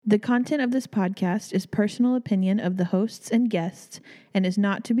The content of this podcast is personal opinion of the hosts and guests and is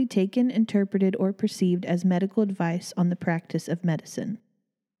not to be taken, interpreted, or perceived as medical advice on the practice of medicine.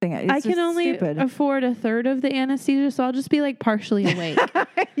 I can only afford a third of the anesthesia, so I'll just be like partially awake.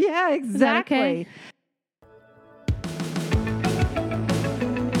 Yeah, exactly.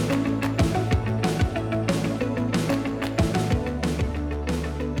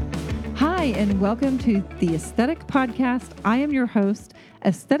 Hi, and welcome to the Aesthetic Podcast. I am your host,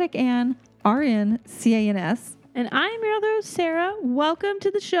 Aesthetic Ann, RN, CANS. And I'm your other host, Sarah. Welcome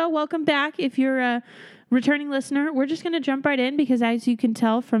to the show. Welcome back. If you're a returning listener, we're just going to jump right in because, as you can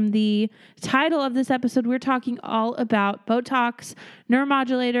tell from the title of this episode, we're talking all about Botox,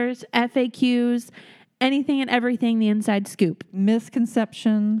 neuromodulators, FAQs, anything and everything, the inside scoop.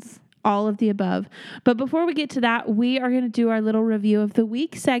 Misconceptions. All of the above. But before we get to that, we are going to do our little review of the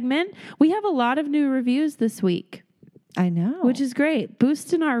week segment. We have a lot of new reviews this week. I know. Which is great.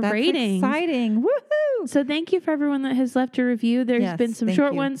 Boosting our ratings. That's exciting. Woohoo! So thank you for everyone that has left a review. There's been some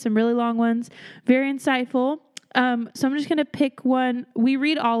short ones, some really long ones. Very insightful. So I'm just going to pick one. We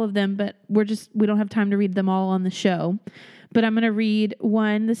read all of them, but we don't have time to read them all on the show. But I'm going to read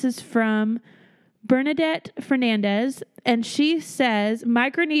one. This is from Bernadette Fernandez, and she says,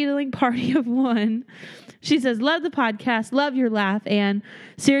 microneedling party of one. She says, love the podcast, love your laugh, and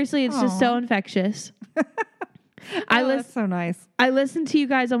seriously, it's just so infectious. That's so nice. I listen to you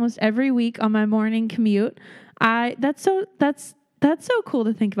guys almost every week on my morning commute. That's so cool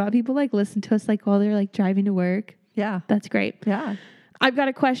to think about. People like listen to us like while they're like driving to work. Yeah. That's great. Yeah. I've got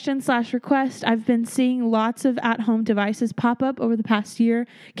a question/request. I've been seeing lots of at-home devices pop up over the past year.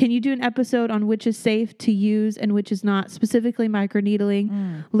 Can you do an episode on which is safe to use and which is not, specifically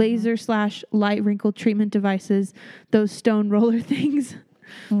microneedling, laser/light wrinkle treatment devices, those stone roller things?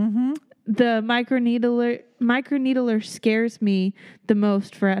 Mm-hmm. The microneedler scares me the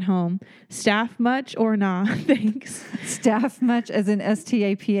most for at home. Staff much or nah? Thanks. Staff much as in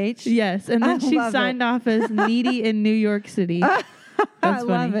STAPH? Yes. And then she signed off as needy in New York City. I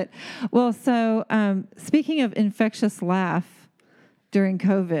love it. Well, so speaking of infectious laugh during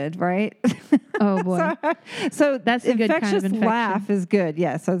COVID, right? Oh, boy. so that's a good kind of infection. Laugh is good.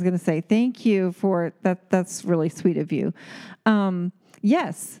 Yes, I was going to say thank you for that. That's really sweet of you.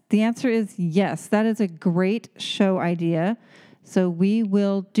 Yes, the answer is yes. That is a great show idea. So we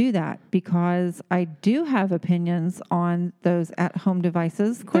will do that because I do have opinions on those at-home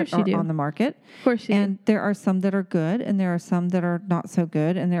devices that are on the market. Of course you do. And there are some that are good, and there are some that are not so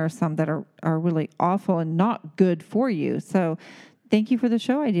good, and there are some that are really awful and not good for you. So thank you for the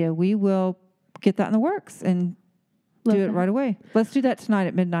show idea. We will get that in the works and do it right away. Let's do that tonight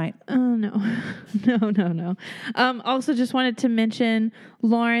at midnight. Oh, no. No. Also, just wanted to mention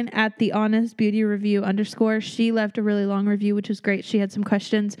Lauren at the Honest Beauty Review _. She left a really long review, which was great. She had some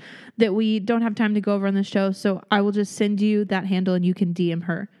questions that we don't have time to go over on the show. So I will just send you that handle and you can DM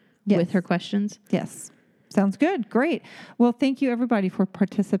her with her questions. Yes. Sounds good. Great. Well, thank you everybody for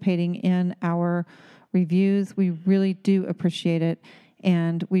participating in our reviews. We really do appreciate it.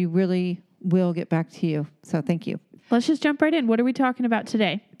 And we really will get back to you. So thank you. Let's just jump right in. What are we talking about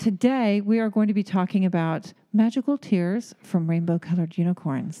today? Today, we are going to be talking about magical tears from rainbow-colored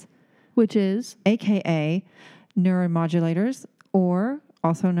unicorns. Which is? AKA neuromodulators, or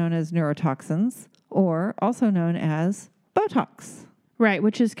also known as neurotoxins, or also known as Botox. Right,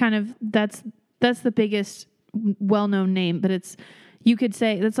 which is kind of, that's the biggest well-known name, but you could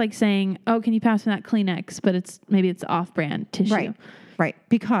say, that's like saying, oh, can you pass me that Kleenex? But maybe it's off-brand tissue. Right,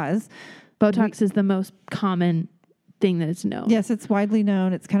 because Botox is the most common thing that is known. Yes, it's widely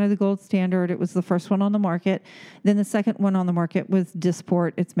known. It's kind of the gold standard. It was the first one on the market. Then the second one on the market was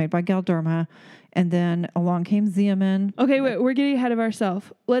Dysport. It's made by Galderma. And then along came Xeomin. Okay, wait, we're getting ahead of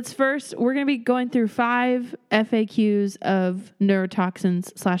ourselves. We're going to be going through 5 FAQs of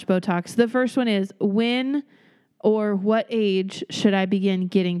neurotoxins/Botox. The first one is, when or what age should I begin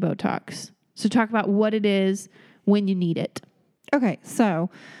getting Botox? So talk about what it is, when you need it. Okay,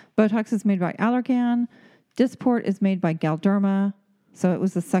 so Botox is made by Allergan. Dysport is made by Galderma, so it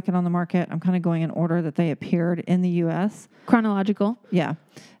was the second on the market. I'm kind of going in order that they appeared in the U.S. Chronological. Yeah.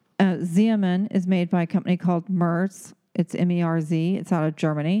 Xeomin is made by a company called Merz. It's MERZ. It's out of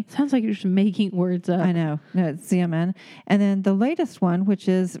Germany. Sounds like you're just making words up. I know. No, it's Xeomin. And then the latest one, which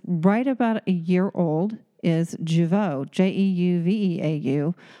is right about a year old, is Jeuveau,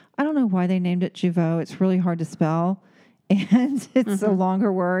 Jeuveau. I don't know why they named it Jeuveau. It's really hard to spell, and it's a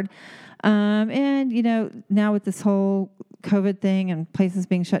longer word. And, now with this whole COVID thing and places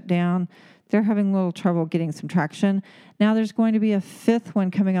being shut down, they're having a little trouble getting some traction. Now there's going to be a 5th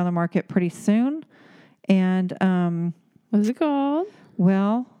one coming on the market pretty soon. And what's it called?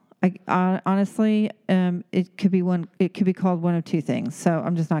 Well, Honestly, it could be called one of two things. So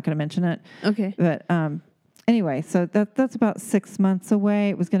I'm just not going to mention it. Okay. But anyway, so that's about 6 months away.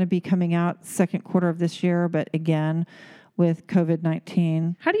 It was going to be coming out second quarter of this year, but again, with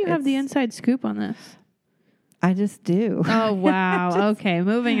COVID-19. How do you have the inside scoop on this? I just do. Oh, wow. Okay,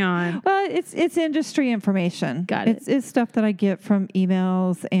 moving on. Well, it's industry information. Got it. It's stuff that I get from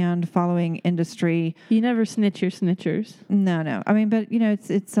emails and following industry. You never snitch your snitchers. No. I mean, but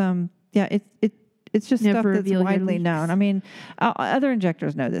it's just never stuff that's widely known. I mean, other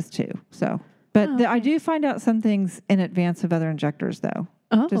injectors know this too. So, but I do find out some things in advance of other injectors, though.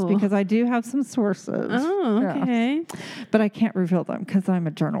 Oh. Just because I do have some sources. Oh, okay. Yeah. But I can't reveal them because I'm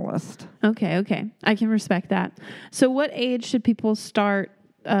a journalist. Okay. I can respect that. So what age should people start,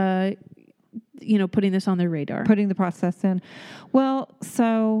 putting this on their radar? Putting the process in. Well,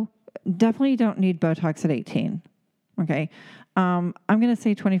 so definitely don't need Botox at 18. Okay. I'm going to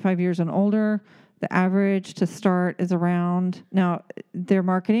say 25 years and older. The average to start is around, now they're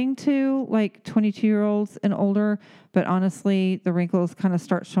marketing to like 22-year-olds and older, but honestly, the wrinkles kind of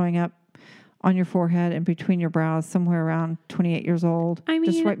start showing up on your forehead and between your brows somewhere around 28 years old. I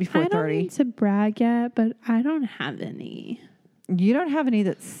mean, just right before 30. I don't need to brag yet, but I don't have any. You don't have any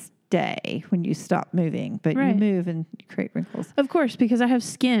that stay when you stop moving, but you move and you create wrinkles. Of course, because I have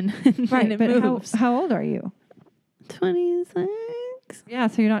skin. Right, but moves. How old are you? 26. Yeah,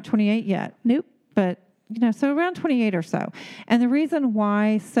 so you're not 28 yet. Nope. But, so around 28 or so. And the reason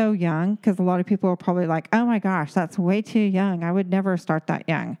why so young, because a lot of people are probably like, oh my gosh, that's way too young. I would never start that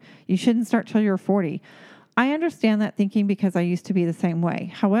young. You shouldn't start till you're 40. I understand that thinking because I used to be the same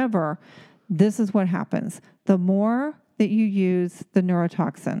way. However, this is what happens. The more that you use the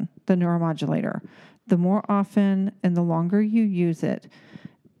neurotoxin, the neuromodulator, the more often and the longer you use it,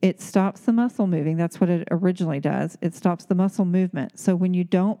 it stops the muscle moving. That's what it originally does. It stops the muscle movement. So when you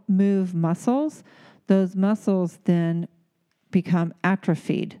don't move muscles, those muscles then become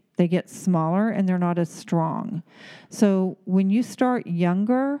atrophied. They get smaller and they're not as strong. So when you start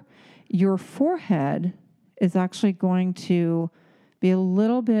younger, your forehead is actually going to be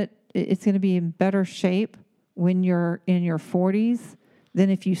it's going to be in better shape when you're in your 40s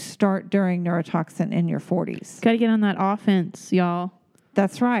than if you start during neurotoxin in your 40s. Got to get on that offense, y'all.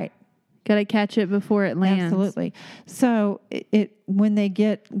 That's right. Got to catch it before it lands. Absolutely. So when they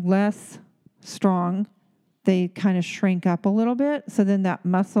get less strong, they kind of shrink up a little bit. So then that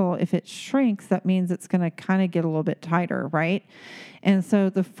muscle, if it shrinks, that means it's going to kind of get a little bit tighter, right? And so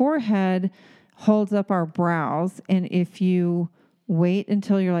the forehead holds up our brows. And if you wait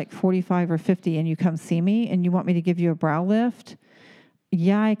until you're like 45 or 50 and you come see me and you want me to give you a brow lift,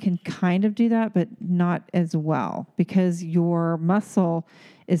 yeah, I can kind of do that, but not as well because your muscle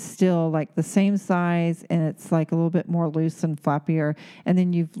is still like the same size and it's like a little bit more loose and flappier. And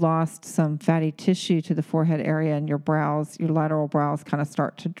then you've lost some fatty tissue to the forehead area and your brows, your lateral brows kind of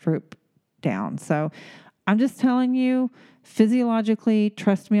start to droop down. So I'm just telling you, physiologically,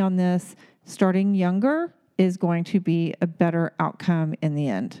 trust me on this, starting younger is going to be a better outcome in the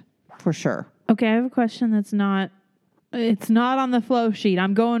end, for sure. Okay, I have a question that's not... It's not on the flow sheet.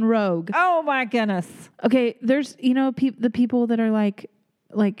 I'm going rogue. Oh my goodness. Okay, there's, the people that are like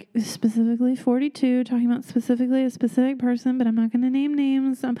specifically 42, talking about specifically a specific person, but I'm not going to name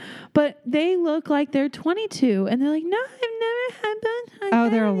names. But they look like they're 22 and they're like, no, I've never had Botox. Oh,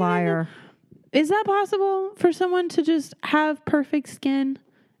 they're a liar. Is that possible for someone to just have perfect skin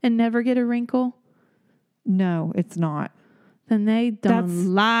and never get a wrinkle? No, it's not. Then that's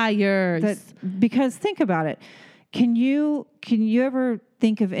liars. Because think about it. Can you ever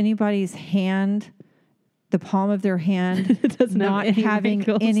think of anybody's hand, the palm of their hand, not having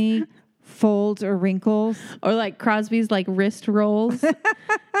wrinkles. Any folds or wrinkles? Or like Crosby's like wrist rolls.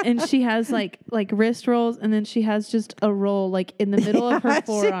 And she has like wrist rolls and then she has just a roll like in the middle of her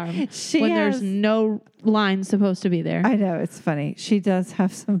forearm there's no line supposed to be there. I know, it's funny. She does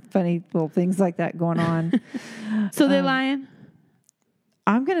have some funny little things like that going on. So they're lying?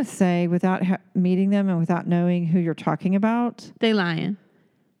 I'm going to say, without meeting them and without knowing who you're talking about, they lying.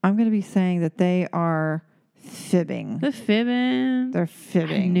 I'm going to be saying that they are fibbing. They're fibbing. They're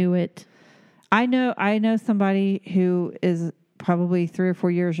fibbing. I knew it. I know somebody who is probably 3 or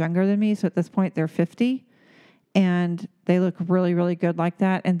 4 years younger than me. So at this point, they're 50, and they look really, really good like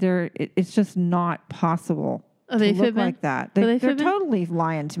that. And it's just not possible to look like that. They're totally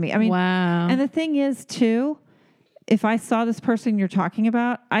lying to me. I mean, wow. And the thing is, too. If I saw this person you're talking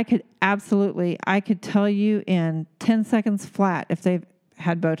about, I could tell you in 10 seconds flat if they've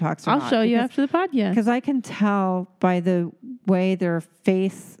had Botox or not. I'll show you after the podcast. Because I can tell by the way their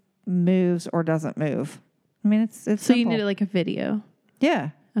face moves or doesn't move. I mean, it's so simple. You need like a video. Yeah.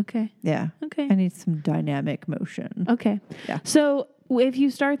 Okay. Yeah. Okay. I need some dynamic motion. Okay. Yeah. So if you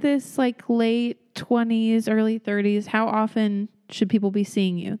start this like late 20s, early 30s, how often should people be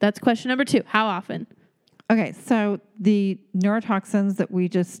seeing you? That's question number 2. How often? Okay. So the neurotoxins that we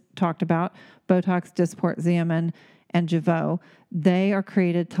just talked about, Botox, Dysport, Xeomin, and Jeuveau, they are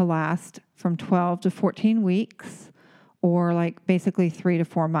created to last from 12 to 14 weeks or like basically 3 to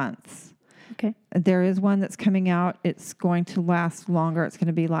 4 months. Okay. There is one that's coming out. It's going to last longer. It's going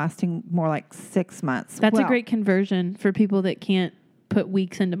to be lasting more like 6 months. That's a great conversion for people that can't put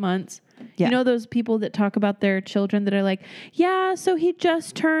weeks into months. Yeah. You know those people that talk about their children that are like, yeah, so he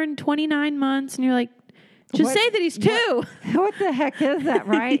just turned 29 months. And you're like, just say that he's 2. What the heck is that,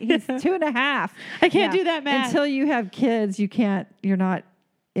 right? He's 2.5. I can't do that math. Until you have kids, you're not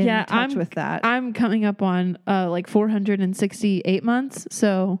in touch with that. I'm coming up on like 468 months.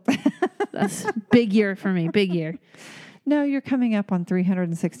 So that's big year for me. Big year. No, you're coming up on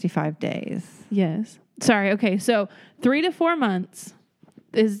 365 days. Yes. Sorry. Okay. So 3 to 4 months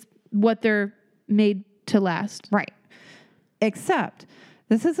is what they're made to last. Right. Except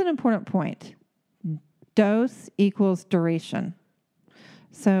this is an important point. Dose equals duration.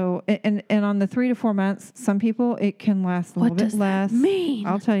 So, and on the 3 to 4 months, some people it can last a little bit less. What does that mean?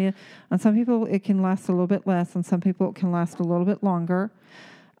 I'll tell you. On some people it can last a little bit less. On some people it can last a little bit longer.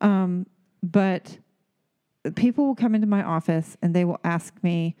 But people will come into my office and they will ask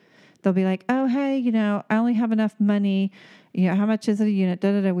me, they'll be like, oh, hey, I only have enough money. How much is it a unit?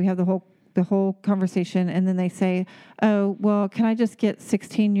 We have the whole conversation. And then they say, oh, well, can I just get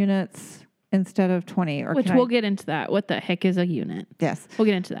 16 units instead of 20? Which we'll get into that. What the heck is a unit? Yes. We'll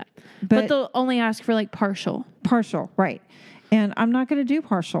get into that. But they'll only ask for like partial. Partial, right. And I'm not going to do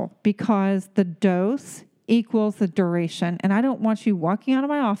partial because the dose equals the duration. And I don't want you walking out of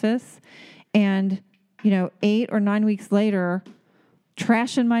my office and, 8 or 9 weeks later,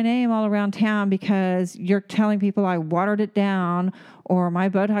 trashing my name all around town because you're telling people I watered it down or my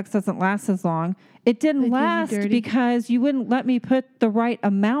Botox doesn't last as long. It didn't last because you wouldn't let me put the right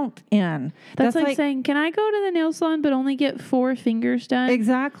amount in. That's like saying, can I go to the nail salon but only get 4 fingers done?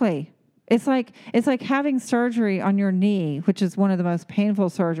 Exactly. It's like having surgery on your knee, which is one of the most painful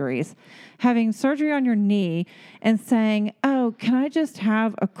surgeries. Having surgery on your knee and saying, "Oh, can I just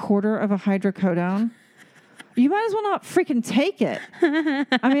have a quarter of a hydrocodone?" You might as well not freaking take it.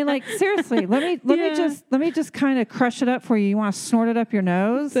 I mean, like seriously, let me just kind of crush it up for you. You want to snort it up your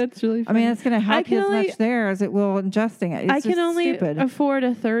nose? That's really funny. I mean, it's going to help you as much there as it will ingesting it. It's I can only afford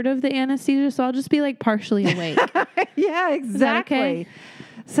a third of the anesthesia, so I'll just be like partially awake. Yeah, exactly. Okay?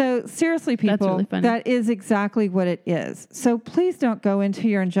 So seriously, people, really that is exactly what it is. So please don't go into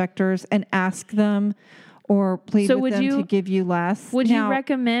your injectors and ask them or plead with them to give you less. Would you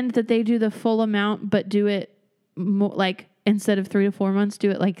recommend that they do the full amount, but do it like instead of 3 to 4 months, do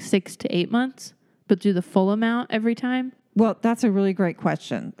it like 6 to 8 months, but do the full amount every time? Well, that's a really great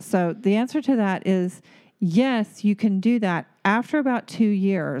question. So the answer to that is yes, you can do that after about 2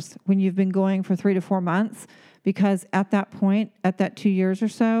 years when you've been going for 3 to 4 months, because at that point, at that 2 years or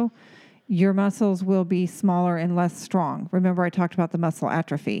so, your muscles will be smaller and less strong. Remember, I talked about the muscle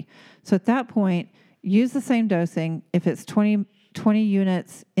atrophy. So at that point, use the same dosing. If it's 20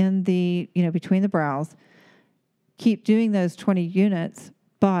 units in the, between the brows, keep doing those 20 units,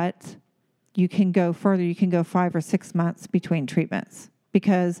 but you can go further. You can go 5 or 6 months between treatments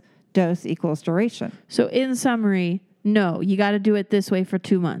because dose equals duration. So in summary, no, you got to do it this way for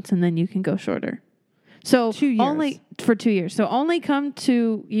 2 months and then you can go shorter. So 2 years. Only for 2 years. So only come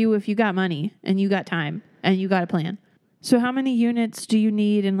to you if you got money and you got time and you got a plan. So how many units do you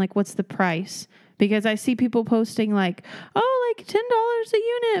need and like what's the price? Because I see people posting like, oh, like $10 a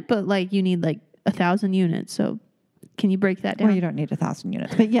unit, but like you need like 1,000 units. So can you break that down? Well, you don't need 1,000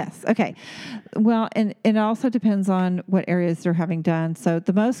 units, but yes. Okay. Well, and it also depends on what areas they're having done. So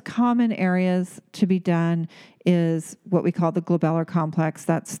the most common areas to be done is what we call the glabellar complex.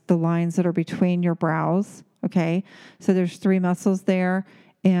 That's the lines that are between your brows. Okay. So there's 3 muscles there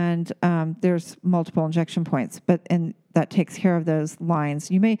and there's multiple injection points, and that takes care of those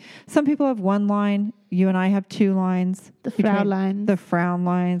lines. Some people have 1 line. You and I have 2 lines. The frown lines. The frown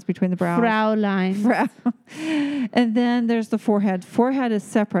lines between the brows. Frown lines. And then there's the forehead. Forehead is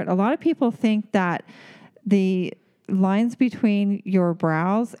separate. A lot of people think that the lines between your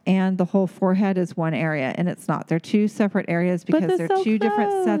brows and the whole forehead is one area, and it's not. They're 2 separate areas because they're so 2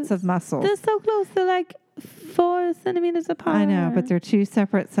 different sets of muscles. They're so close. They're like 4 centimeters apart. I know, but they're 2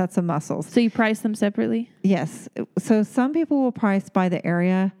 separate sets of muscles. So you price them separately? Yes. So some people will price by the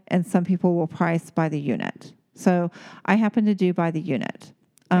area and some people will price by the unit. So I happen to do by the unit.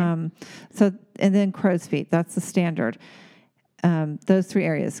 Okay. And then crow's feet, that's the standard. those 3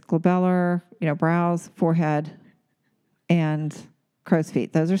 areas, glabellar, brows, forehead, and crow's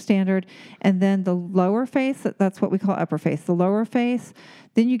feet. Those are standard. And then the lower face, that's what we call upper face. The lower face,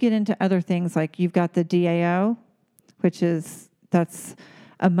 then you get into other things like you've got the DAO, that's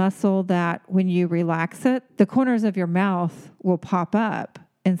a muscle that when you relax it, the corners of your mouth will pop up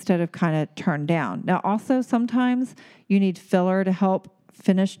instead of kind of turn down. Now, also sometimes you need filler to help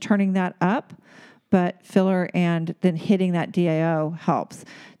finish turning that up, but filler and then hitting that DAO helps.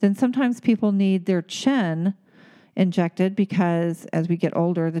 Then sometimes people need their chin injected because as we get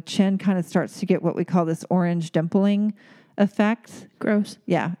older, the chin kind of starts to get what we call this orange dimpling effect. Gross.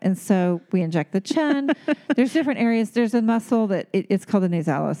 Yeah. And so we inject the chin. There's different areas. There's a muscle that it's called the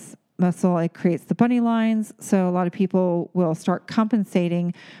nasalis muscle. It creates the bunny lines. So a lot of people will start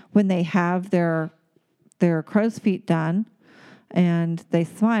compensating when they have their crow's feet done and they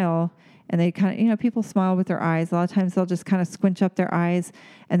smile and they kind of, people smile with their eyes. A lot of times they'll just kind of squinch up their eyes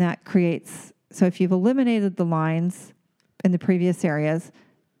and that creates, so if you've eliminated the lines in the previous areas,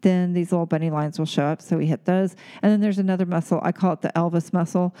 then these little bunny lines will show up. So we hit those. And then there's another muscle. I call it the Elvis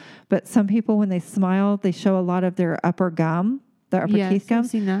muscle. But some people, when they smile, they show a lot of their upper gum, their upper teeth gum. I've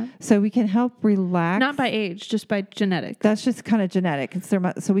seen that. So we can help relax. Not by age, just by genetic. That's just kind of genetic. It's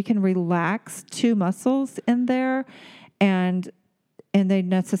so we can relax 2 muscles in there, and they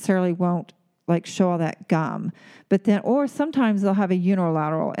necessarily won't like show all that gum. But then, or sometimes they'll have a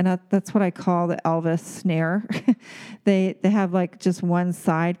unilateral, and that's what I call the Elvis snare. They have like just one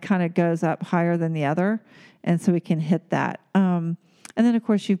side kind of goes up higher than the other, and so we can hit that. And then of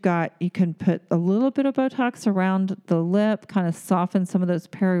course you can put a little bit of Botox around the lip, kind of soften some of those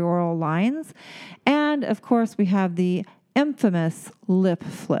perioral lines. And of course we have the infamous lip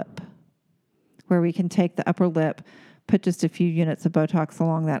flip, where we can take the upper lip, put just a few units of Botox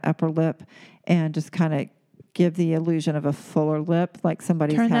along that upper lip, and just kind of give the illusion of a fuller lip, like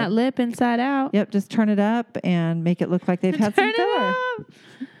somebody's turn that lip inside out. Yep, just turn it up and make it look like they've had some filler.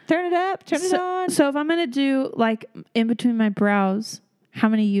 Turn it up, turn it on. So if I'm going to do like in between my brows, how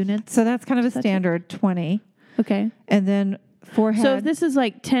many units? So that's kind of a standard 20. Okay. And then forehead. So if this is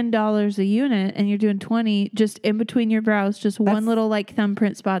like $10 a unit and you're doing 20 just in between your brows, just one little like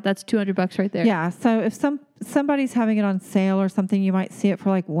thumbprint spot, that's $200 right there. Yeah. So if somebody's having it on sale or something, you might see it for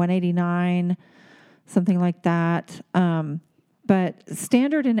like $189, something like that. But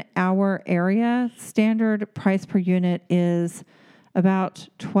standard in our area, standard price per unit is about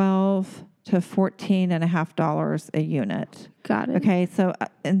 $12 to $14.50 a unit. Got it. Okay. So,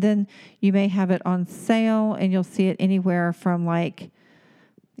 and then you may have it on sale and you'll see it anywhere from like,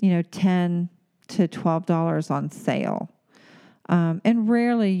 $10 to $12 on sale. And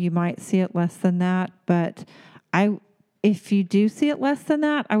rarely you might see it less than that, but if you do see it less than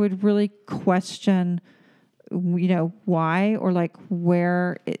that, I would really question, why, or like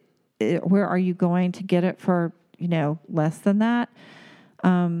where are you going to get it for, less than that?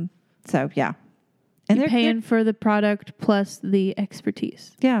 So yeah. And you're paying for the product plus the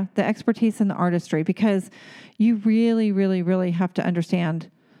expertise. Yeah. The expertise and the artistry, because you really, really, really have to understand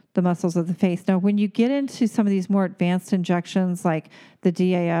the muscles of the face. Now, when you get into some of these more advanced injections, like the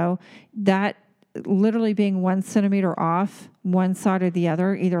DAO, that literally being 1 centimeter off one side or the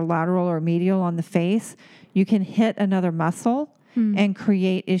other, either lateral or medial on the face, you can hit another muscle and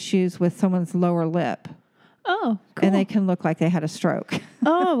create issues with someone's lower lip. Oh, cool. And they can look like they had a stroke.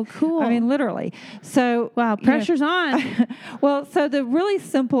 Oh, cool. I mean, literally. So, wow, pressure's on. Well, so the really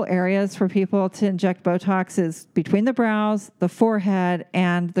simple areas for people to inject Botox is between the brows, the forehead,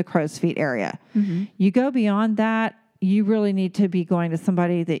 and the crow's feet area. Mm-hmm. You go beyond that, you really need to be going to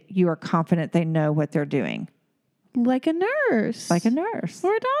somebody that you are confident they know what they're doing. Like a nurse. Like a nurse.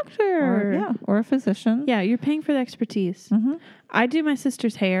 Or a doctor. Or a physician. Yeah, you're paying for the expertise. Mm-hmm. I do my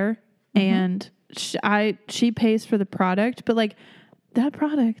sister's hair, and she pays for the product, but like that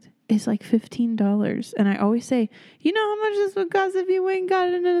product is like $15. And I always say, you know how much this would cost if you went and got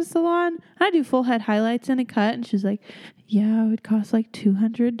it in a salon? I do full head highlights and a cut. And she's like, yeah, it would cost like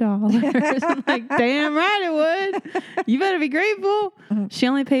 $200. I'm like, damn right it would. You better be grateful. Mm-hmm. She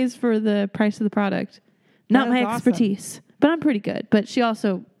only pays for the price of the product. Not my expertise, awesome. But I'm pretty good. But she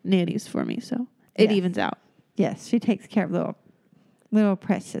also nannies for me, so it evens out. Yes, she takes care of little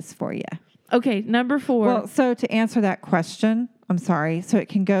precious for you. Okay, number 4. Well, so to answer that question, I'm sorry. So it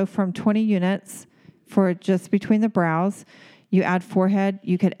can go from 20 units for just between the brows. You add forehead,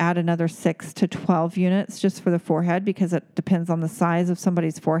 you could add another 6 to 12 units just for the forehead, because it depends on the size of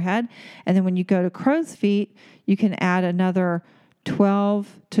somebody's forehead. And then when you go to crow's feet, you can add another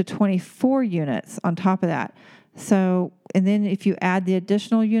 12 to 24 units on top of that. So, and then if you add the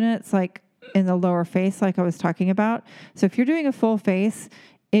additional units, like in the lower face, like I was talking about. So if you're doing a full face,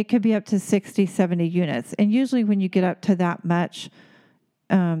 it could be up to 60, 70 units. And usually when you get up to that much,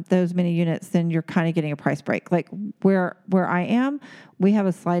 those many units, then you're kind of getting a price break. Like where I am, we have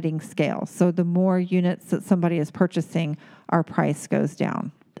a sliding scale. So the more units that somebody is purchasing, our price goes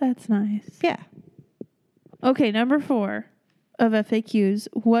down. That's nice. Yeah. Okay, number 4 of FAQs.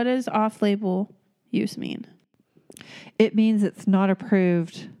 What does off-label use mean? It means it's not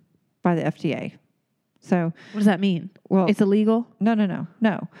approved by the FDA. So what does that mean? Well, it's illegal? No.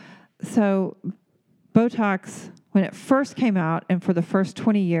 So Botox, when it first came out, and for the first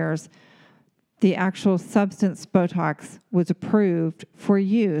 20 years, the actual substance Botox was approved for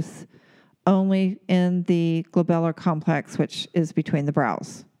use only in the glabellar complex, which is between the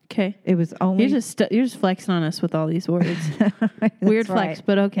brows. Okay. It was only... You're just flexing on us with all these words. Weird flex,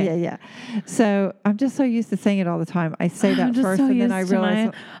 but okay. Yeah. So I'm just so used to saying it all the time. I say that first, and then I realize...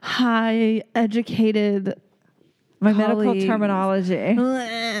 my high educated... My medical terminology.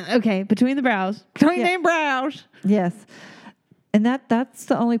 Okay, between the brows. Between the brows. Yes. And that's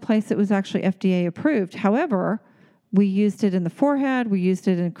the only place it was actually FDA approved. However, we used it in the forehead. We used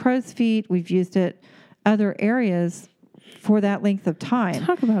it in crow's feet. We've used it other areas for that length of time.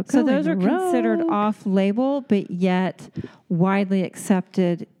 Talk about so those are rogue. considered off-label, but yet widely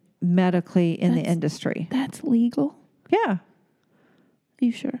accepted medically in the industry. That's legal? Yeah. Are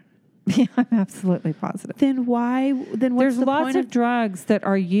you sure? Yeah, I'm absolutely positive. Then why? Then what's There's the lots point of drugs that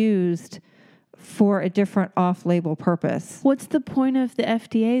are used for a different off-label purpose. What's the point of the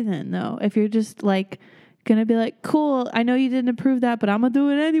FDA then, though? If you're just like going to be like, cool, I know you didn't approve that, but I'm going to do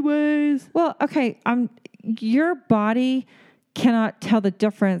it anyways. Well, okay, your body cannot tell the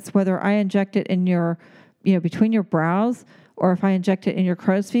difference whether I inject it in your, between your brows, or if I inject it in your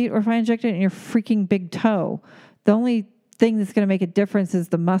crow's feet, or if I inject it in your freaking big toe. The only thing that's going to make a difference is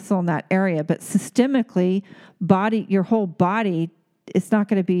the muscle in that area. But systemically, your whole body, it's not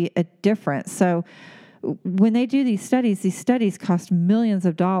going to be a difference. So when they do these studies cost millions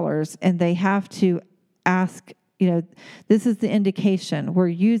of dollars, and they have to ask, this is the indication. We're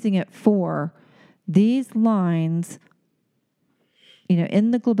using it for these lines, in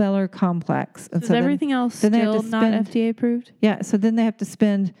the glabellar complex. And so everything else still not FDA approved? Yeah. So then they have to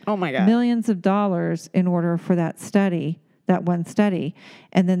spend millions of dollars in order for that one study.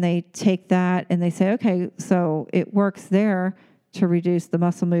 And then they take that and they say, okay, so it works there to reduce the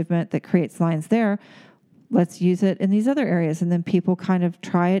muscle movement that creates lines there. Let's use it in these other areas. And then people kind of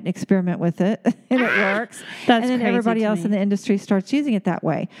try it and experiment with it, and it works. That's and then everybody else in the industry starts using it that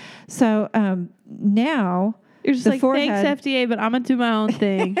way. So now... You're just like, thanks FDA, but I'm going to do my own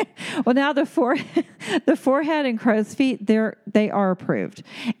thing. Well, now the forehead and crow's feet, they are approved.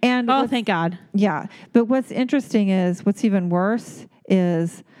 And thank God. Yeah. But what's interesting is, what's even worse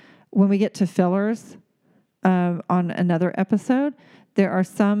is when we get to fillers on another episode, there are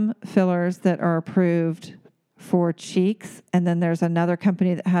some fillers that are approved for cheeks. And then there's another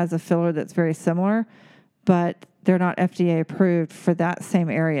company that has a filler that's very similar, but they're not FDA approved for that same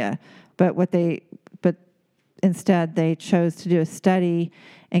area. But instead, they chose to do a study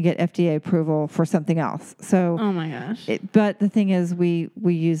and get FDA approval for something else. So, oh my gosh! But the thing is, we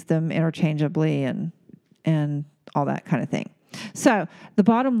use them interchangeably and all that kind of thing. So the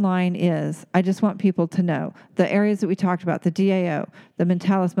bottom line is, I just want people to know the areas that we talked about: the DAO, the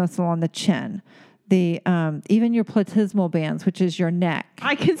mentalis muscle on the chin, the even your platysmal bands, which is your neck.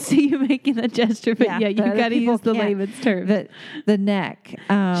 I can see you making a gesture, but you got to use the layman's term. The neck.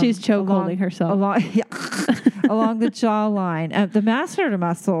 She's chokeholding herself along the jawline. The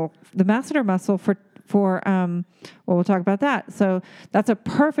masseter muscle for we'll talk about that. So that's a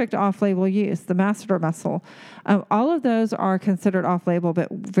perfect off-label use, the masseter muscle. All of those are considered off-label, but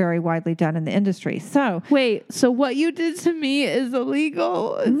very widely done in the industry. So wait, so what you did to me is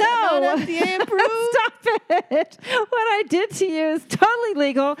illegal? Is no, FDA approved? Stop it! What I did to you is totally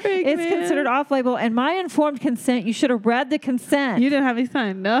legal. It's considered off-label, and my informed consent. You should have read the consent. You didn't have me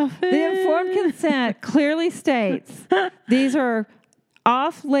sign nothing. The informed consent clearly states these are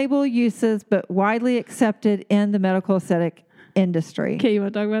off-label uses, but widely accepted in the medical aesthetic industry. Okay, you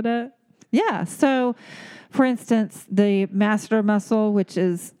want to talk about that? Yeah. So, for instance, the masseter muscle, which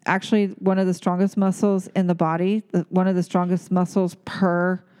is actually one of the strongest muscles in the body, one of the strongest muscles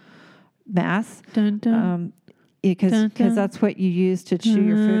per mass, because that's what you use to chew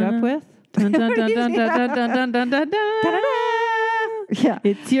your food up with. Yeah,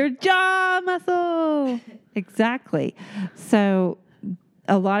 it's your jaw muscle. Exactly. So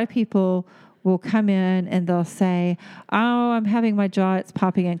a lot of people will come in and they'll say, oh, I'm having my jaw, it's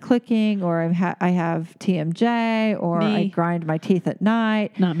popping and clicking, or I have TMJ, or I grind my teeth at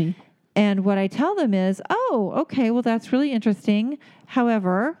night. Not me. And what I tell them is, oh, okay, well, that's really interesting.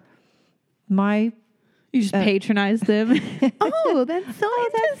 However, you just patronize them. Oh, that's so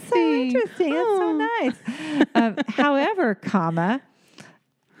interesting. That's so nice. However,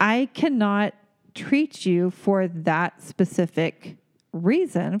 I cannot treat you for that specific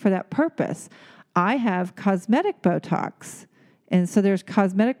reason, for that purpose. I have cosmetic Botox. And so there's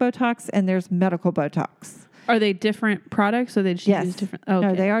cosmetic Botox and there's medical Botox. Are they different products or they just use different? Okay.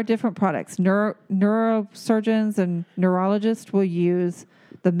 No, they are different products. Neurosurgeons and neurologists will use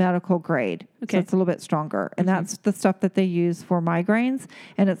the medical grade. Okay. So it's a little bit stronger. And that's the stuff that they use for migraines.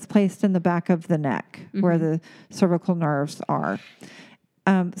 And it's placed in the back of the neck where the cervical nerves are.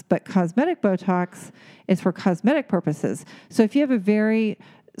 But cosmetic Botox is for cosmetic purposes. So if you have a very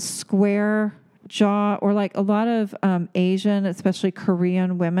square jaw, or like a lot of Asian, especially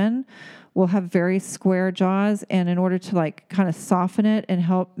Korean women, will have very square jaws, and in order to like kind of soften it and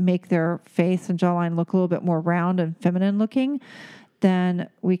help make their face and jawline look a little bit more round and feminine looking, then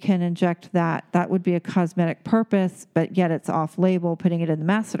we can inject that. That would be a cosmetic purpose, but yet it's off-label, putting it in the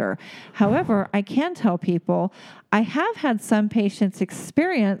masseter. However, I can tell people I have had some patients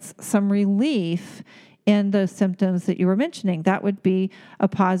experience some relief in those symptoms that you were mentioning. That would be a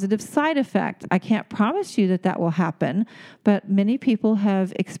positive side effect. I can't promise you that will happen, but many people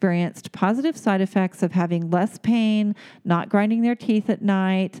have experienced positive side effects of having less pain, not grinding their teeth at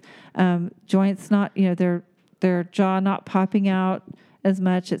night, joints not, their jaw not popping out as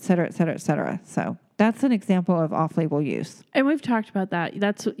much, et cetera, et cetera, et cetera. So that's an example of off-label use. And we've talked about that.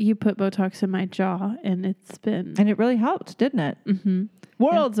 You put Botox in my jaw, and and it really helped, didn't it? Mm-hmm.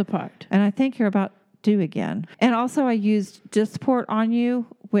 Worlds apart. And I think you're about due again. And also I used Dysport on you,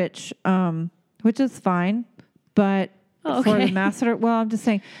 which is fine, but for the masseter, well, I'm just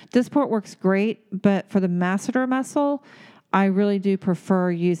saying Dysport works great, but for the masseter muscle, I really do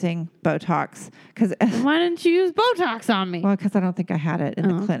prefer using Botox. Why didn't you use Botox on me? Well, because I don't think I had it in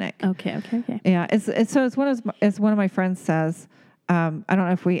the clinic. Okay. Yeah, as one of my friends says, I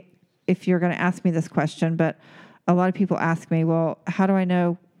don't know if you're going to ask me this question, but a lot of people ask me, well, how do I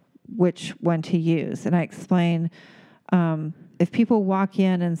know which one to use? And I explain, if people walk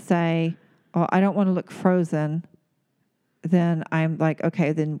in and say, oh, I don't want to look frozen, then I'm like,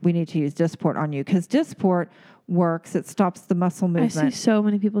 okay, then we need to use Dysport on you, because Dysport works. It stops the muscle movement. I see so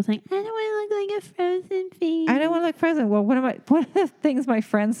many people saying, I don't want to look like a frozen face. I don't want to look frozen. Well, one of the things my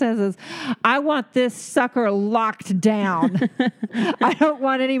friend says is, I want this sucker locked down. I don't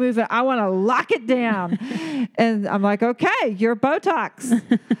want any movement. I want to lock it down. And I'm like, okay, you're Botox,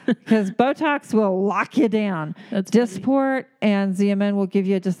 because Botox will lock you down. That's Dysport and Xeomin will give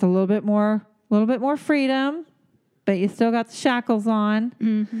you just a little bit more freedom, but you still got the shackles on.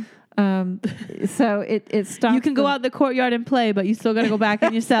 Mm-hmm. So it stops. You can go out in the courtyard and play, but you still got to go back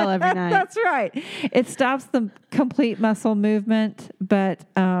in your cell every night. That's right. It stops the complete muscle movement, but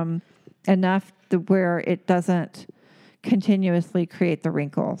enough to where it doesn't continuously create the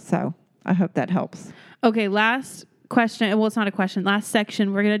wrinkle. So I hope that helps. Okay, last question. Well, it's not a question. Last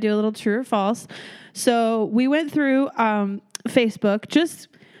section. We're going to do a little true or false. So we went through Facebook, just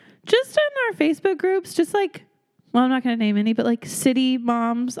in our Facebook groups, just like, well, I'm not going to name any, but like city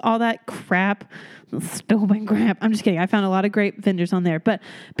moms, all that crap, stupid crap. I'm just kidding. I found a lot of great vendors on there, but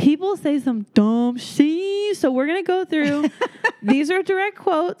people say some dumb shit. So we're going to go through. These are direct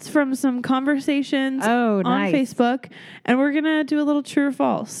quotes from some conversations on Facebook, and we're going to do a little true or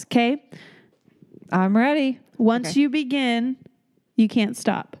false. Okay. I'm ready. Once you begin, you can't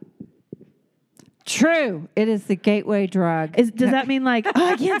stop. True. It is the gateway drug. Does that mean like, oh,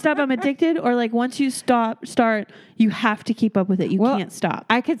 I can't stop, I'm addicted? Or like once you start, you have to keep up with it. You can't stop.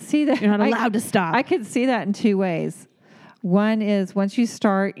 I could see that. You're not allowed to stop. I could see that in two ways. One is once you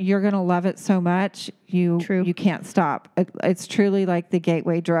start, you're going to love it so much, you can't stop. It's truly like the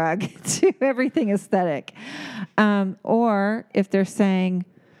gateway drug to everything aesthetic. Or if they're saying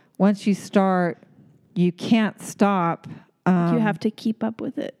once you start, you can't stop. You have to keep up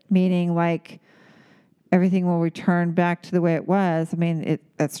with it. Meaning like everything will return back to the way it was. I mean,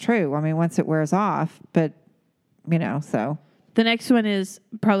 that's true. I mean, once it wears off, but so. The next one is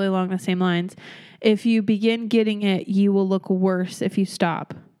probably along the same lines. If you begin getting it, you will look worse if you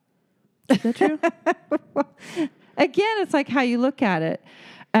stop. Is that true? Again, it's like how you look at it.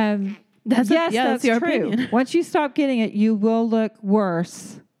 That's your true. Opinion. Once you stop getting it, you will look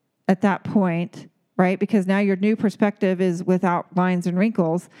worse at that point, right? Because now your new perspective is without lines and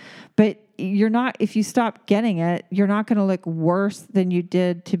wrinkles. But if you stop getting it, you're not going to look worse than you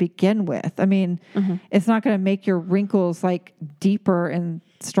did to begin with. I mean, it's not going to make your wrinkles like deeper and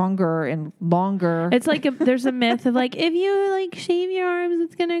stronger and longer. It's like there's a myth of like, if you like shave your arms,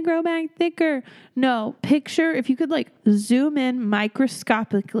 it's going to grow back thicker. No, picture if you could like zoom in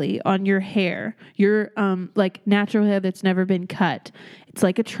microscopically on your hair, your like natural hair that's never been cut. It's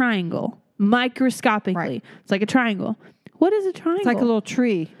like a triangle. Microscopically. Right. It's like a triangle. What is a triangle? It's like a little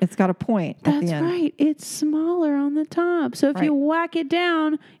tree. It's got a point at the end. That's right. It's smaller on the top. So if you whack it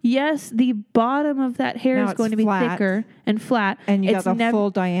down, yes, the bottom of that hair is going to be thicker and flat. And you got the full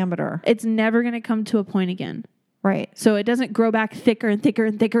diameter. It's never going to come to a point again. Right. So it doesn't grow back thicker and thicker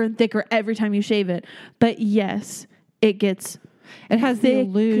and thicker and thicker every time you shave it. But yes, it gets It has thicker. The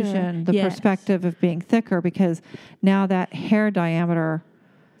illusion, the perspective of being thicker, because now that hair diameter...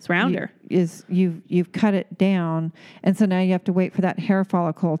 It's rounder. You've cut it down, and so now you have to wait for that hair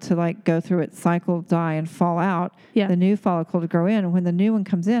follicle to like go through its cycle of die and fall out. Yeah. The new follicle to grow in, and when the new one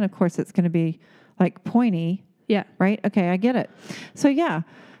comes in, of course, it's going to be like pointy. Yeah. Right. Okay, I get it. So yeah,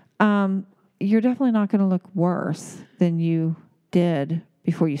 you're definitely not going to look worse than you did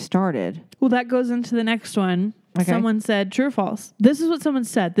before you started. Well, that goes into the next one. Okay. Someone said, true or false? This is what someone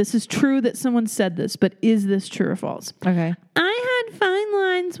said. This is true that someone said this, but is this true or false? Okay. I had fine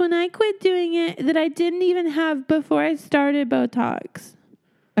lines when I quit doing it that I didn't even have before I started Botox.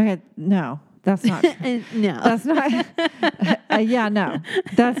 Okay. No, that's not. No. That's not. No.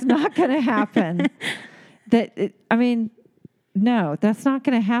 That's not going to happen. No, that's not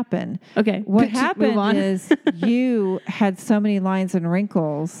going to happen. Okay. What happened is you had so many lines and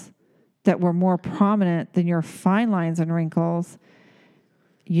wrinkles that were more prominent than your fine lines and wrinkles.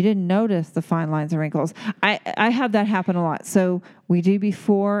 You didn't notice the fine lines and wrinkles. I have that happen a lot. So we do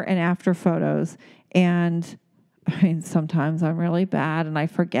before and after photos. And I mean, sometimes I'm really bad and I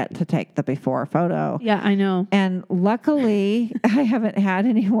forget to take the before photo. Yeah, I know. And luckily, I haven't had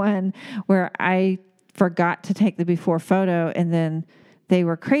anyone where I forgot to take the before photo and then they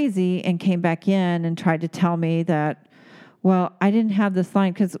were crazy and came back in and tried to tell me that, well, I didn't have this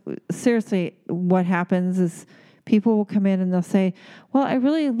line. Because seriously, what happens is people will come in and they'll say, well, I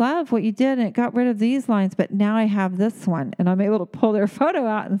really love what you did and it got rid of these lines, but now I have this one. And I'm able to pull their photo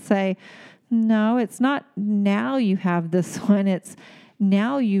out and say, no, it's not now you have this one. It's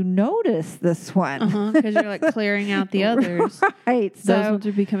now you notice this one. Because you're like clearing out the others. Right. Those ones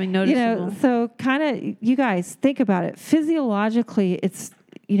are becoming noticeable. So kind of, you guys think about it. Physiologically, it's,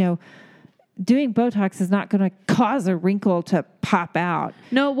 doing Botox is not going to cause a wrinkle to pop out.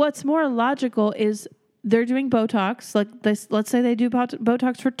 No, what's more logical is they're doing Botox. Like this, let's say they do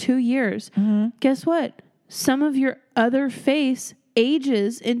Botox for 2 years. Mm-hmm. Guess what? Some of your other face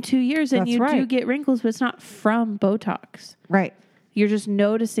ages in 2 years and do get wrinkles, but it's not from Botox. Right. You're just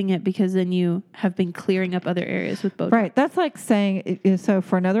noticing it because then you have been clearing up other areas with Botox. Right. That's like saying, so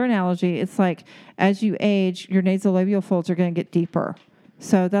for another analogy, it's like as you age, your nasolabial folds are going to get deeper.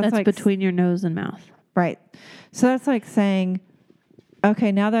 So that's like between your nose and mouth. Right. So that's like saying,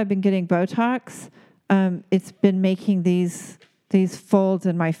 okay, now that I've been getting Botox, it's been making these folds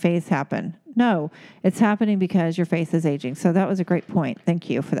in my face happen. No, it's happening because your face is aging. So that was a great point. Thank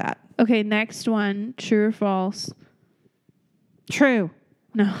you for that. Okay, next one. True or false? True.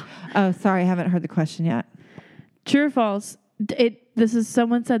 No. Oh, sorry. I haven't heard the question yet. True or false?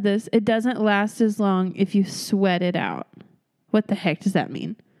 Someone said this. It doesn't last as long if you sweat it out. What the heck does that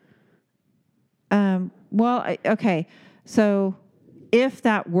mean? Okay. So if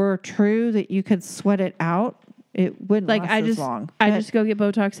that were true that you could sweat it out, it wouldn't last as long. I just go get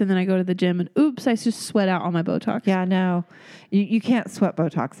Botox and then I go to the gym and oops, I just sweat out all my Botox. Yeah, no. You can't sweat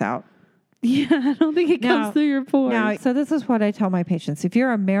Botox out. Yeah, I don't think it comes through your pores. So this is what I tell my patients. If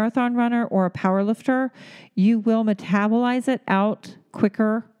you're a marathon runner or a power lifter, you will metabolize it out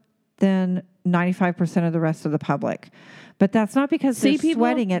quicker than 95% of the rest of the public. But that's not because they're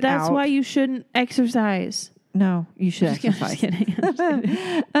sweating it out. That's why you shouldn't exercise. No, you should exercise. I'm just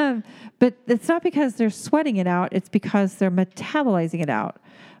kidding. But it's not because they're sweating it out. It's because they're metabolizing it out.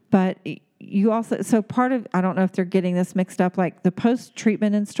 But you also, so part of, I don't know if they're getting this mixed up, like the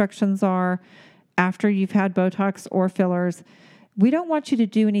post-treatment instructions are after you've had Botox or fillers, we don't want you to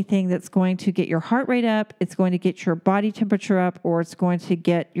do anything that's going to get your heart rate up, it's going to get your body temperature up, or it's going to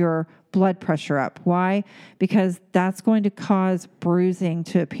get your blood pressure up. Why? Because that's going to cause bruising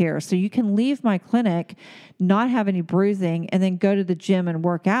to appear. So you can leave my clinic, not have any bruising, and then go to the gym and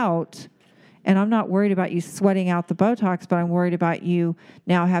work out. And I'm not worried about you sweating out the Botox, but I'm worried about you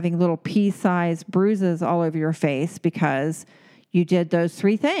now having little pea-sized bruises all over your face because you did those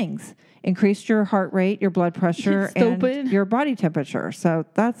 3 things. Increased your heart rate, your blood pressure, and your body temperature. So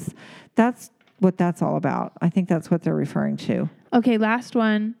that's that's what that's all about. I think that's what they're referring to. Okay, last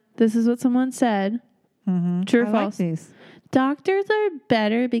one. This is what someone said. Mm-hmm. True or I false? like these. Doctors are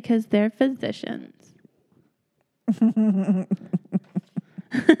better because they're physicians.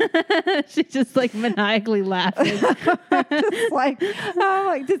 She's just like maniacally laughing. Just like,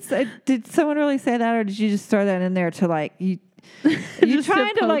 did someone really say that, or did you just throw that in there to like you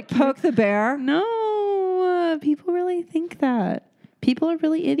trying to like poke the bear? No, people really think that. People are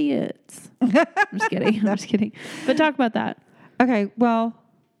really idiots. I'm just kidding. I'm just kidding. But talk about that. Okay, well,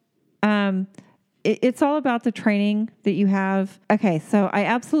 it's all about the training that you have. Okay, so I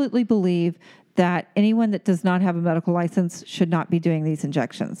absolutely believe that anyone that does not have a medical license should not be doing these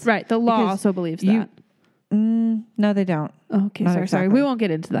injections. Right. The law also believes that. No, they don't. Okay, sorry. We won't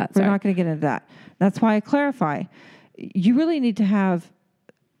get into that. We're not going to get into that. That's why I clarify. You really need to have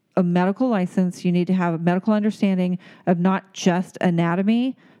a medical license. You need to have a medical understanding of not just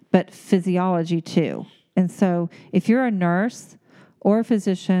anatomy, but physiology too. And so if you're a nurse or a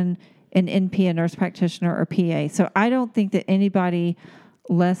physician, an NP, a nurse practitioner, or PA, so I don't think that anybody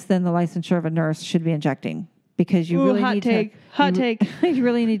less than the licensure of a nurse should be injecting, because you really need to you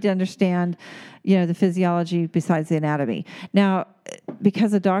really need to understand, the physiology besides the anatomy. Now,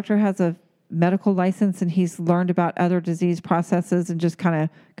 because a doctor has a medical license and he's learned about other disease processes and just kind of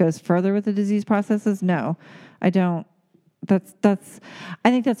goes further with the disease processes, no, I don't. I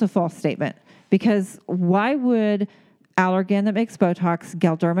think that's a false statement, because why would Allergan that makes Botox,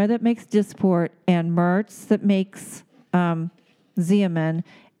 Galderma that makes Dysport, and Mertz that makes Xeomin,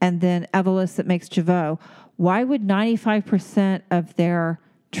 and then Evolus that makes Jeuveau, why would 95% of their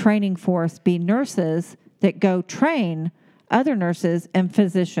training force be nurses that go train other nurses and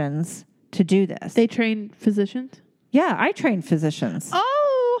physicians to do this? They train physicians? Yeah, I trained physicians.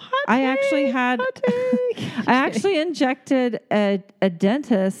 Oh, hot take, I actually injected a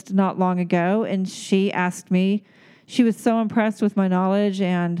dentist not long ago, and she asked me, she was so impressed with my knowledge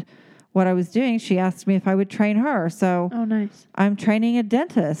and what I was doing, she asked me if I would train her. So nice. I'm training a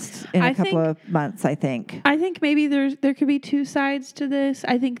dentist in a couple of months, I think. I think maybe there could be two sides to this.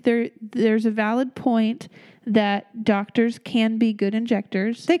 I think there's a valid point that doctors can be good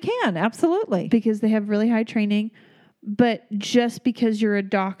injectors. They can, absolutely. Because they have really high training. But just because you're a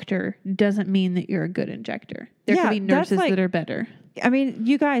doctor doesn't mean that you're a good injector. There could be nurses that are better. I mean,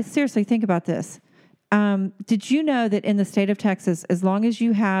 you guys, seriously, think about this. Did you know that in the state of Texas, as long as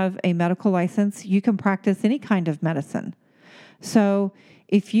you have a medical license, you can practice any kind of medicine? So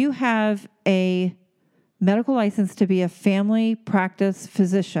if you have a medical license to be a family practice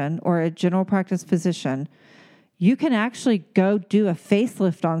physician or a general practice physician, you can actually go do a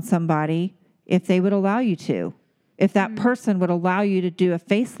facelift on somebody if they would allow you to, if that person would allow you to do a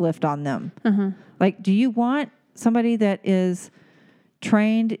facelift on them. Like, do you want somebody that is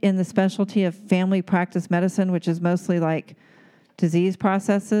trained in the specialty of family practice medicine, which is mostly like disease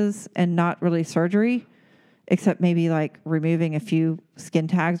processes and not really surgery, except maybe like removing a few skin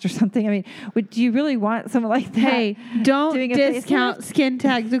tags or something? I mean, do you really want someone like that? Hey, don't discount skin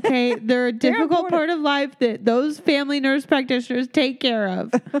tags, okay? They're a difficult part of life that those family nurse practitioners take care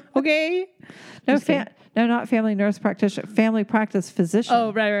of, okay? No, not family nurse practitioner, family practice physician.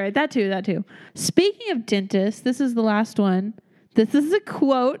 Oh, right. That too. Speaking of dentists, this is the last one. This is a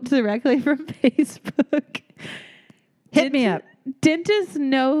quote directly from Facebook. Hit me up. Dentists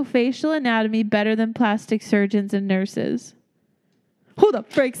know facial anatomy better than plastic surgeons and nurses. Who the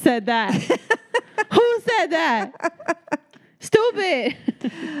frick said that? Who said that? Stupid.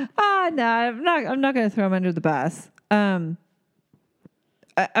 No, I'm not going to throw him under the bus.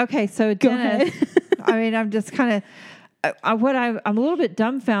 Okay, so Go ahead. I mean, I'm just kind of I'm a little bit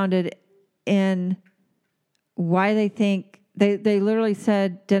dumbfounded in why they think they literally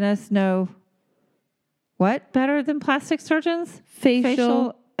said dentists know what better than plastic surgeons?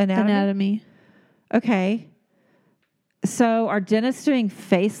 Facial anatomy. Okay. So are dentists doing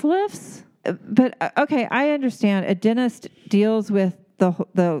facelifts? But okay, I understand. A dentist deals with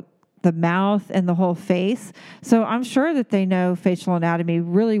the mouth and the whole face. So I'm sure that they know facial anatomy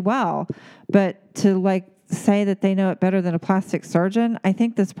really well. But to like say that they know it better than a plastic surgeon, I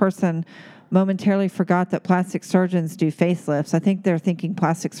think this person momentarily forgot that plastic surgeons do facelifts. I think they're thinking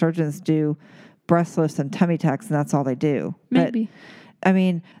plastic surgeons do breast lifts and tummy tucks, and that's all they do. Maybe. But, I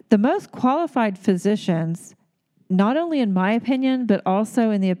mean, the most qualified physicians, not only in my opinion, but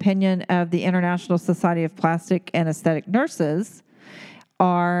also in the opinion of the International Society of Plastic and Aesthetic Nurses,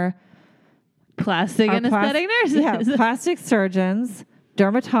 are aesthetic nurses. Yeah, plastic surgeons,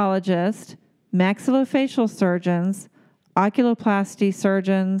 dermatologists, maxillofacial surgeons, oculoplasty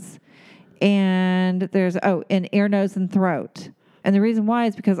surgeons, and there's, and ear, nose, and throat. And the reason why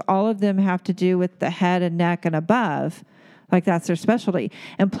is because all of them have to do with the head and neck and above. Like that's their specialty.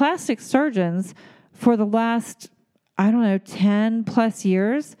 And plastic surgeons for the last, 10 plus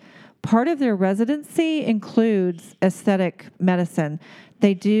years, part of their residency includes aesthetic medicine.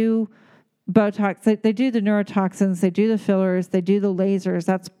 They do Botox, they do the neurotoxins, they do the fillers, they do the lasers.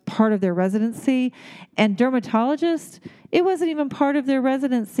 That's part of their residency. And dermatologists, it wasn't even part of their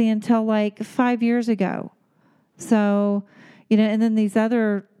residency until like 5 years ago. So, and then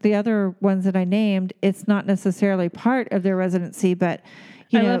the other ones that I named, it's not necessarily part of their residency, but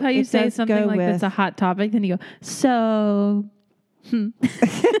I love how you say something like that's a hot topic, then you go, so...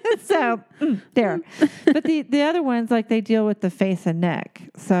 So there, but the other ones, like, they deal with the face and neck.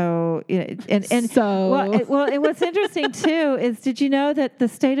 So and what's interesting too is, did you know that the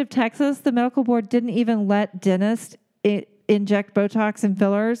state of Texas, the medical board didn't even let dentists inject Botox and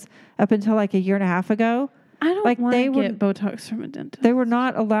fillers up until like a year and a half ago? I don't want to get Botox from a dentist. They were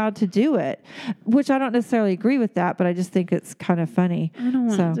not allowed to do it, which I don't necessarily agree with that, but I just think it's kind of funny. I don't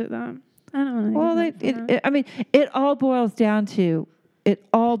want to do that. I don't know. It all boils down to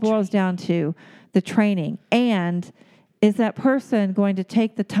the training. And is that person going to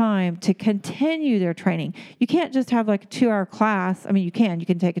take the time to continue their training? You can't just have like a 2-hour class. I mean, you can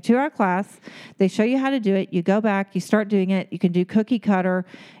take a 2-hour class. They show you how to do it. You go back, you start doing it. You can do cookie cutter,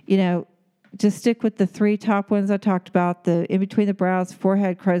 just stick with the 3 top ones I talked about, the in between the brows,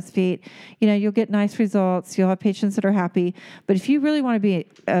 forehead, crow's feet. You'll get nice results. You'll have patients that are happy. But if you really want to be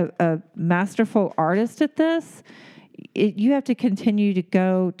a masterful artist at this, you have to continue to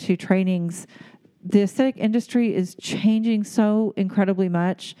go to trainings. The aesthetic industry is changing so incredibly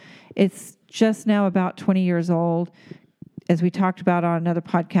much. It's just now about 20 years old. As we talked about on another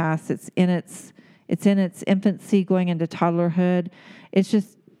podcast, it's in its infancy, going into toddlerhood. It's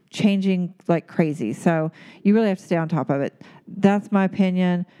just changing like crazy. So you really have to stay on top of it. That's my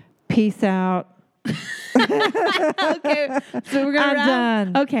opinion. Peace out. Okay, so we're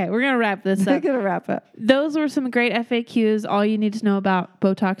gonna wrap this up. We're gonna wrap up. Those were some great FAQs. All you need to know about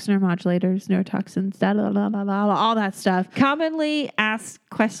Botox, neuromodulators, neurotoxins, all that stuff. Commonly asked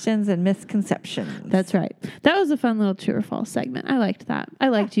questions and misconceptions. That's right. That was a fun little true or false segment. I liked that. I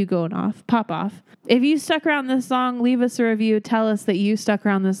liked you going off. Pop off. If you stuck around this long, leave us a review. Tell us that you stuck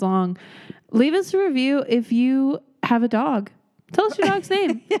around this long. Leave us a review if you have a dog. Tell us your dog's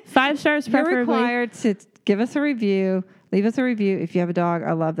name. 5 stars preferably. You're required to give us a review. Leave us a review if you have a dog.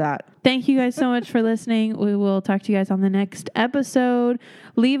 I love that. Thank you guys so much for listening. We will talk to you guys on the next episode.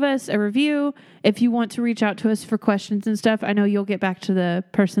 Leave us a review if you want to reach out to us for questions and stuff. I know you'll get back to the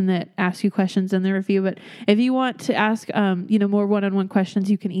person that asked you questions in the review, but if you want to ask more one-on-one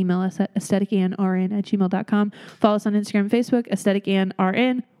questions, you can email us at aestheticannrn@gmail.com. Follow us on Instagram and Facebook,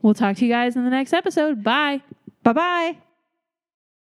 aestheticannrn. We'll talk to you guys in the next episode. Bye. Bye-bye.